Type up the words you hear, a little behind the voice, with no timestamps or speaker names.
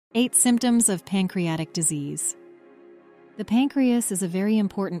8 symptoms of pancreatic disease. The pancreas is a very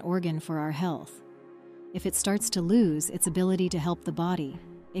important organ for our health. If it starts to lose its ability to help the body,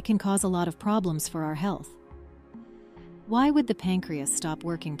 it can cause a lot of problems for our health. Why would the pancreas stop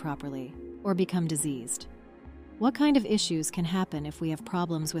working properly or become diseased? What kind of issues can happen if we have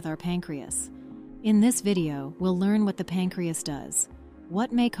problems with our pancreas? In this video, we'll learn what the pancreas does,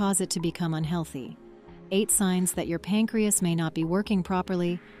 what may cause it to become unhealthy, 8 signs that your pancreas may not be working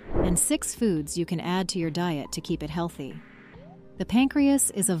properly, and 6 foods you can add to your diet to keep it healthy. The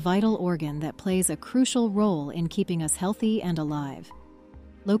pancreas is a vital organ that plays a crucial role in keeping us healthy and alive.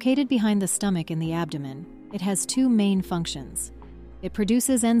 Located behind the stomach in the abdomen, it has 2 main functions. It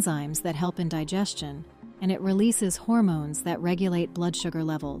produces enzymes that help in digestion, and it releases hormones that regulate blood sugar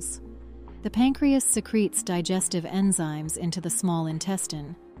levels. The pancreas secretes digestive enzymes into the small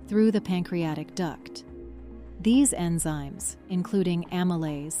intestine through the pancreatic duct. These enzymes, including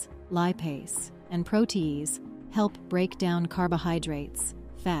amylase, lipase, and protease, help break down carbohydrates,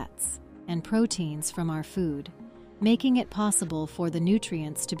 fats, and proteins from our food, making it possible for the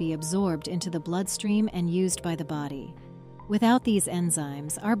nutrients to be absorbed into the bloodstream and used by the body. Without these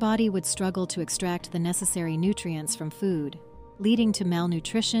enzymes, our body would struggle to extract the necessary nutrients from food, leading to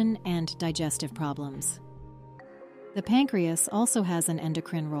malnutrition and digestive problems. The pancreas also has an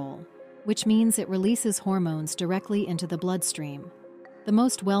endocrine role, which means it releases hormones directly into the bloodstream. The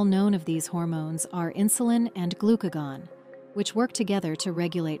most well-known of these hormones are insulin and glucagon, which work together to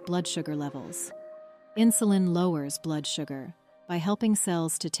regulate blood sugar levels. Insulin lowers blood sugar by helping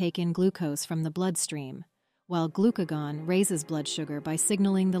cells to take in glucose from the bloodstream, while glucagon raises blood sugar by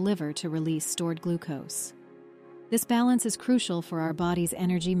signaling the liver to release stored glucose. This balance is crucial for our body's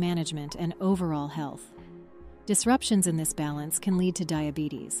energy management and overall health. Disruptions in this balance can lead to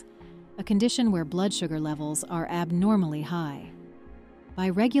diabetes, a condition where blood sugar levels are abnormally high. By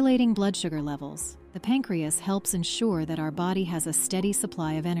regulating blood sugar levels, the pancreas helps ensure that our body has a steady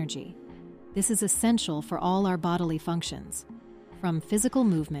supply of energy. This is essential for all our bodily functions, from physical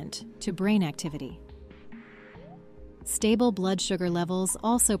movement to brain activity. Stable blood sugar levels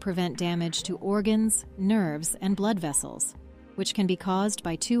also prevent damage to organs, nerves, and blood vessels, which can be caused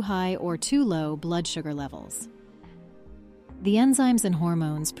by too high or too low blood sugar levels. The enzymes and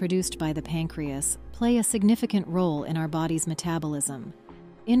hormones produced by the pancreas play a significant role in our body's metabolism,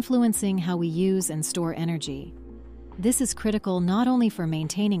 influencing how we use and store energy. This is critical not only for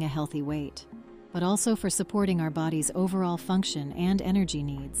maintaining a healthy weight, but also for supporting our body's overall function and energy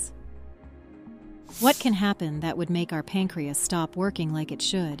needs. What can happen that would make our pancreas stop working like it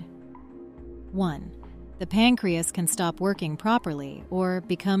should? 1. The pancreas can stop working properly or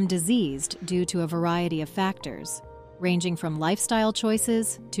become diseased due to a variety of factors, ranging from lifestyle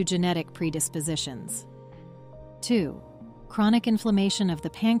choices to genetic predispositions. 2. Chronic inflammation of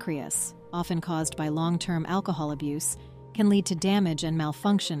the pancreas, often caused by long-term alcohol abuse, can lead to damage and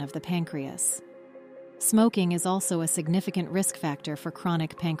malfunction of the pancreas. Smoking is also a significant risk factor for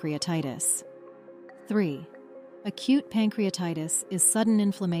chronic pancreatitis. 3. Acute pancreatitis is sudden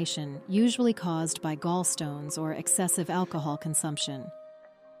inflammation usually caused by gallstones or excessive alcohol consumption.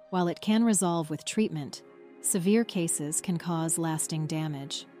 While it can resolve with treatment, severe cases can cause lasting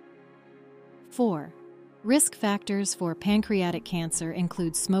damage. 4. Risk factors for pancreatic cancer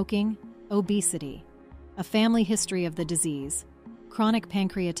include smoking, obesity, a family history of the disease, chronic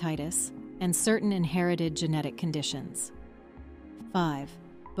pancreatitis, and certain inherited genetic conditions. 5.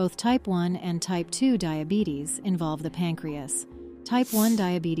 Both type 1 and type 2 diabetes involve the pancreas. Type 1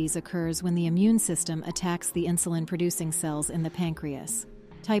 diabetes occurs when the immune system attacks the insulin-producing cells in the pancreas.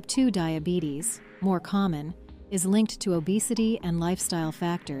 Type 2 diabetes, more common, is linked to obesity and lifestyle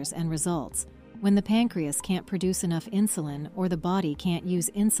factors and results when the pancreas can't produce enough insulin or the body can't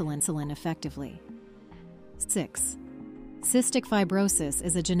use insulin effectively. 6. Cystic fibrosis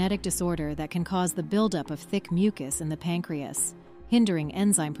is a genetic disorder that can cause the buildup of thick mucus in the pancreas, hindering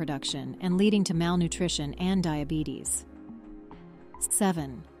enzyme production and leading to malnutrition and diabetes.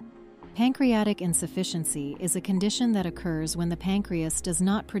 7. Pancreatic insufficiency is a condition that occurs when the pancreas does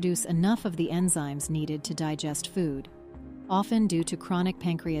not produce enough of the enzymes needed to digest food, often due to chronic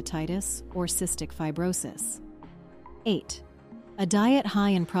pancreatitis or cystic fibrosis. 8. A diet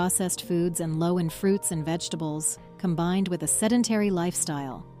high in processed foods and low in fruits and vegetables, combined with a sedentary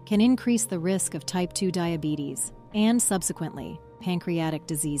lifestyle, can increase the risk of type 2 diabetes and, subsequently, pancreatic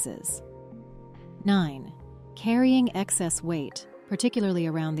diseases. 9. Carrying excess weight, particularly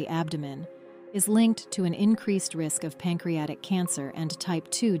around the abdomen, is linked to an increased risk of pancreatic cancer and type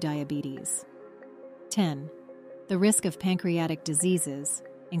 2 diabetes. 10. The risk of pancreatic diseases,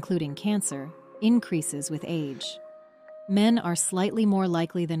 including cancer, increases with age. Men are slightly more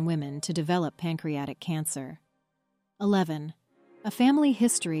likely than women to develop pancreatic cancer. 11. A family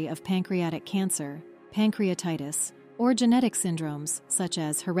history of pancreatic cancer, pancreatitis, or genetic syndromes such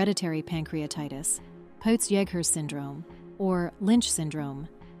as hereditary pancreatitis, Peutz-Jeghers syndrome, or Lynch syndrome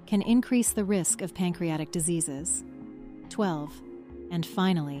can increase the risk of pancreatic diseases. 12. And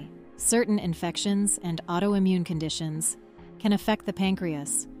finally, certain infections and autoimmune conditions can affect the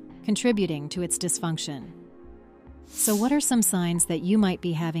pancreas, contributing to its dysfunction. So what are some signs that you might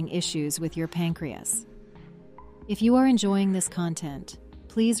be having issues with your pancreas? If you are enjoying this content,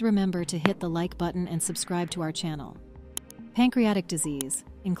 please remember to hit the like button and subscribe to our channel. Pancreatic disease,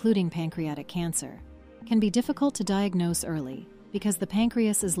 including pancreatic cancer, can be difficult to diagnose early because the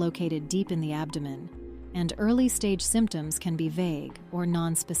pancreas is located deep in the abdomen, and early-stage symptoms can be vague or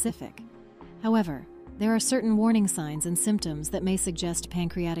non-specific. However, there are certain warning signs and symptoms that may suggest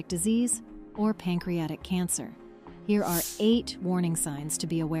pancreatic disease or pancreatic cancer. Here are 8 warning signs to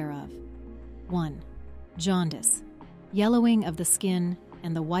be aware of. 1. Jaundice, yellowing of the skin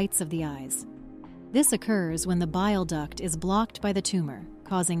and the whites of the eyes. This occurs when the bile duct is blocked by the tumor,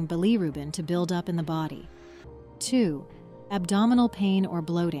 causing bilirubin to build up in the body. 2. Abdominal pain or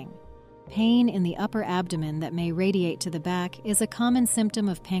bloating. Pain in the upper abdomen that may radiate to the back is a common symptom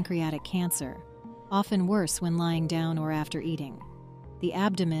of pancreatic cancer, often worse when lying down or after eating. The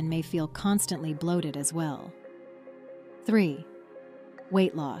abdomen may feel constantly bloated as well. 3.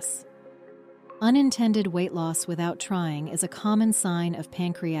 Weight loss. Unintended weight loss without trying is a common sign of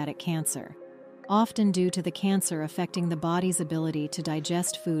pancreatic cancer, often due to the cancer affecting the body's ability to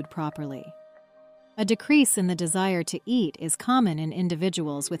digest food properly. A decrease in the desire to eat is common in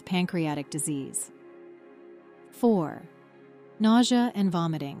individuals with pancreatic disease. 4. Nausea and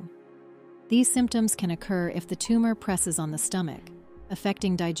vomiting. These symptoms can occur if the tumor presses on the stomach,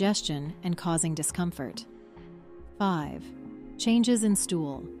 affecting digestion and causing discomfort. 5. Changes in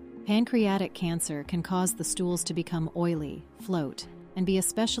stool. Pancreatic cancer can cause the stools to become oily, float, and be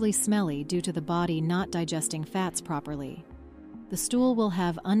especially smelly due to the body not digesting fats properly. The stool will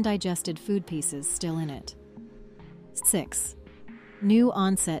have undigested food pieces still in it. 6. New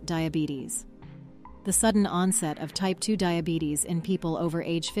onset diabetes. The sudden onset of type 2 diabetes in people over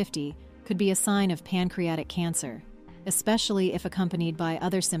age 50 could be a sign of pancreatic cancer, especially if accompanied by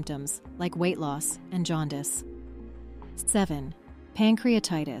other symptoms like weight loss and jaundice. 7.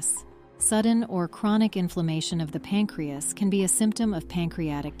 Pancreatitis. Sudden or chronic inflammation of the pancreas can be a symptom of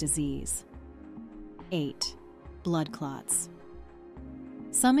pancreatic disease. 8. Blood clots.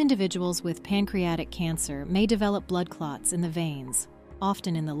 Some individuals with pancreatic cancer may develop blood clots in the veins,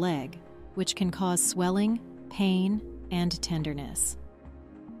 often in the leg, which can cause swelling, pain, and tenderness.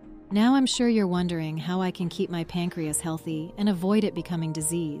 Now I'm sure you're wondering how I can keep my pancreas healthy and avoid it becoming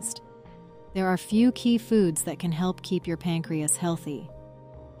diseased. There are few key foods that can help keep your pancreas healthy.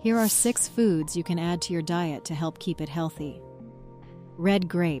 Here are 6 foods you can add to your diet to help keep it healthy. Red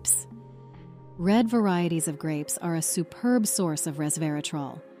grapes. Red varieties of grapes are a superb source of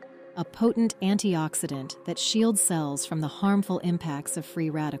resveratrol, a potent antioxidant that shields cells from the harmful impacts of free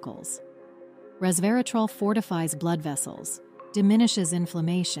radicals. Resveratrol fortifies blood vessels, diminishes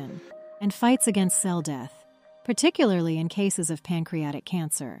inflammation, and fights against cell death, particularly in cases of pancreatic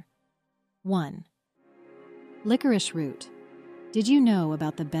cancer. 1. Licorice root. Did you know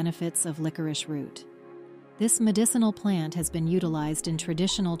about the benefits of licorice root? This medicinal plant has been utilized in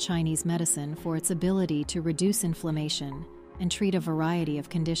traditional Chinese medicine for its ability to reduce inflammation and treat a variety of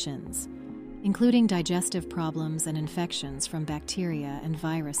conditions, including digestive problems and infections from bacteria and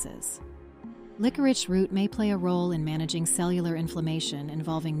viruses. Licorice root may play a role in managing cellular inflammation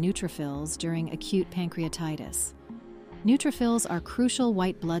involving neutrophils during acute pancreatitis. Neutrophils are crucial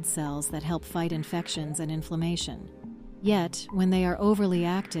white blood cells that help fight infections and inflammation. Yet, when they are overly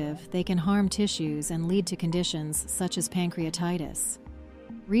active, they can harm tissues and lead to conditions such as pancreatitis.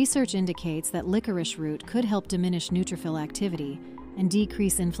 Research indicates that licorice root could help diminish neutrophil activity and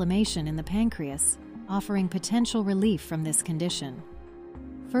decrease inflammation in the pancreas, offering potential relief from this condition.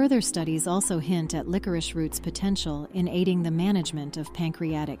 Further studies also hint at licorice root's potential in aiding the management of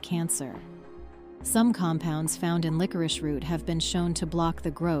pancreatic cancer. Some compounds found in licorice root have been shown to block the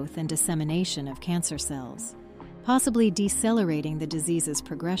growth and dissemination of cancer cells, possibly decelerating the disease's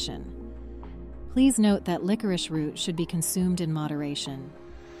progression. Please note that licorice root should be consumed in moderation.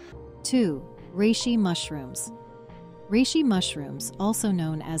 2. Reishi mushrooms. Reishi mushrooms, also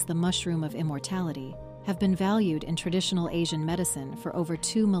known as the mushroom of immortality, have been valued in traditional Asian medicine for over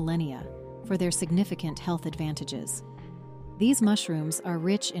 2 millennia for their significant health advantages. These mushrooms are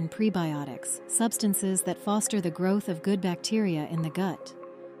rich in prebiotics, substances that foster the growth of good bacteria in the gut,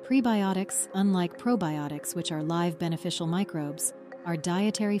 Prebiotics, unlike probiotics, which are live beneficial microbes, are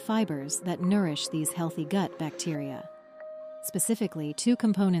dietary fibers that nourish these healthy gut bacteria. Specifically, two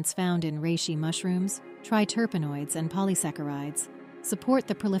components found in reishi mushrooms, triterpenoids and polysaccharides, support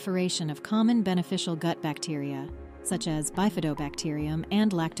the proliferation of common beneficial gut bacteria, such as bifidobacterium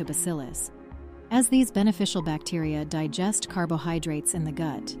and lactobacillus. As these beneficial bacteria digest carbohydrates in the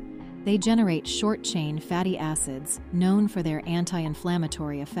gut, they generate short-chain fatty acids known for their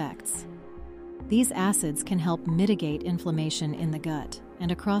anti-inflammatory effects. These acids can help mitigate inflammation in the gut and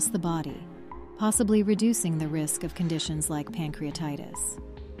across the body, possibly reducing the risk of conditions like pancreatitis.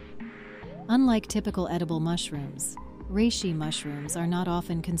 Unlike typical edible mushrooms, reishi mushrooms are not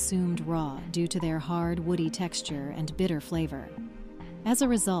often consumed raw due to their hard, woody texture and bitter flavor. As a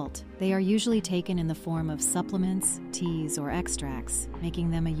result, they are usually taken in the form of supplements, teas, or extracts, making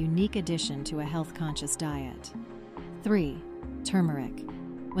them a unique addition to a health-conscious diet. 3. Turmeric.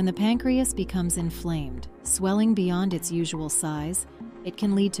 When the pancreas becomes inflamed, swelling beyond its usual size, it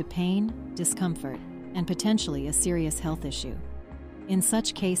can lead to pain, discomfort, and potentially a serious health issue. In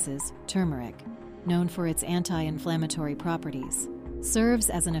such cases, turmeric, known for its anti-inflammatory properties, serves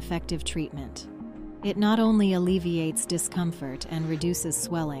as an effective treatment. It not only alleviates discomfort and reduces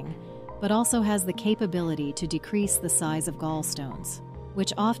swelling, but also has the capability to decrease the size of gallstones,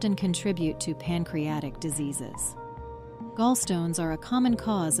 which often contribute to pancreatic diseases. Gallstones are a common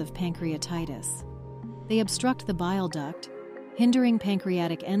cause of pancreatitis. They obstruct the bile duct, hindering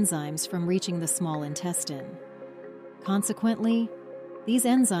pancreatic enzymes from reaching the small intestine. Consequently, these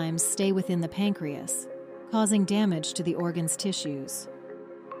enzymes stay within the pancreas, causing damage to the organ's tissues.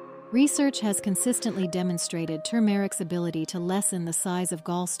 Research has consistently demonstrated turmeric's ability to lessen the size of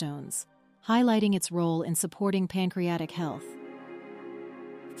gallstones, highlighting its role in supporting pancreatic health.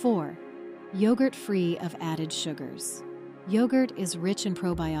 4. Yogurt free of added sugars. Yogurt is rich in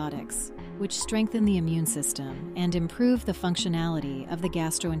probiotics, which strengthen the immune system and improve the functionality of the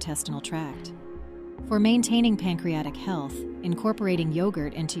gastrointestinal tract. For maintaining pancreatic health, incorporating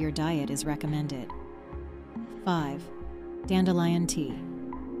yogurt into your diet is recommended. 5. Dandelion tea.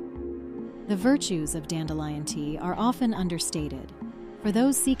 The virtues of dandelion tea are often understated. For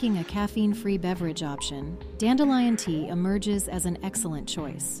those seeking a caffeine-free beverage option, dandelion tea emerges as an excellent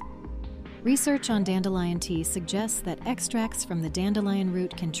choice. Research on dandelion tea suggests that extracts from the dandelion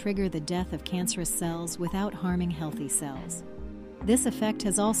root can trigger the death of cancerous cells without harming healthy cells. This effect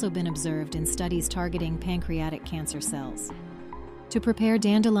has also been observed in studies targeting pancreatic cancer cells. To prepare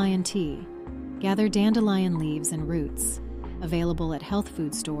dandelion tea, gather dandelion leaves and roots, available at health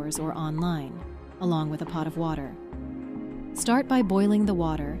food stores or online, along with a pot of water. Start by boiling the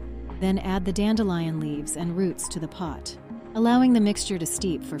water, then add the dandelion leaves and roots to the pot, allowing the mixture to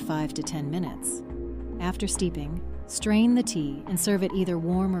steep for 5 to 10 minutes. After steeping, strain the tea and serve it either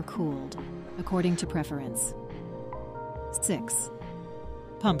warm or cooled, according to preference. 6.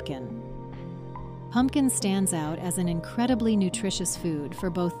 Pumpkin. Pumpkin stands out as an incredibly nutritious food for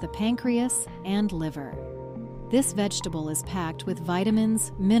both the pancreas and liver. This vegetable is packed with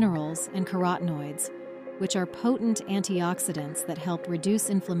vitamins, minerals, and carotenoids, which are potent antioxidants that help reduce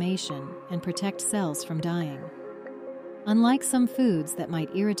inflammation and protect cells from dying. Unlike some foods that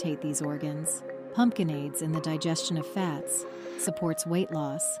might irritate these organs, pumpkin aids in the digestion of fats, supports weight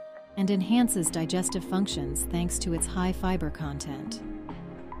loss, and enhances digestive functions thanks to its high fiber content.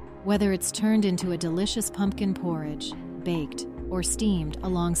 Whether it's turned into a delicious pumpkin porridge, baked, or steamed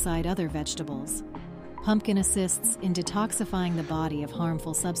alongside other vegetables, pumpkin assists in detoxifying the body of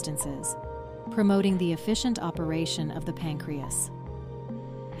harmful substances, promoting the efficient operation of the pancreas.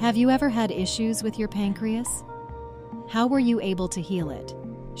 Have you ever had issues with your pancreas? How were you able to heal it?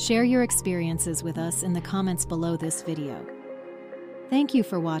 Share your experiences with us in the comments below this video. Thank you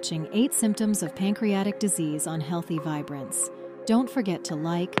for watching 8 Symptoms of Pancreatic Disease on Healthy Vibrance. Don't forget to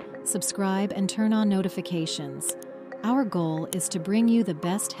like, subscribe, and turn on notifications. Our goal is to bring you the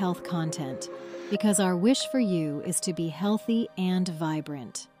best health content, because our wish for you is to be healthy and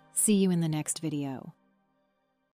vibrant. See you in the next video.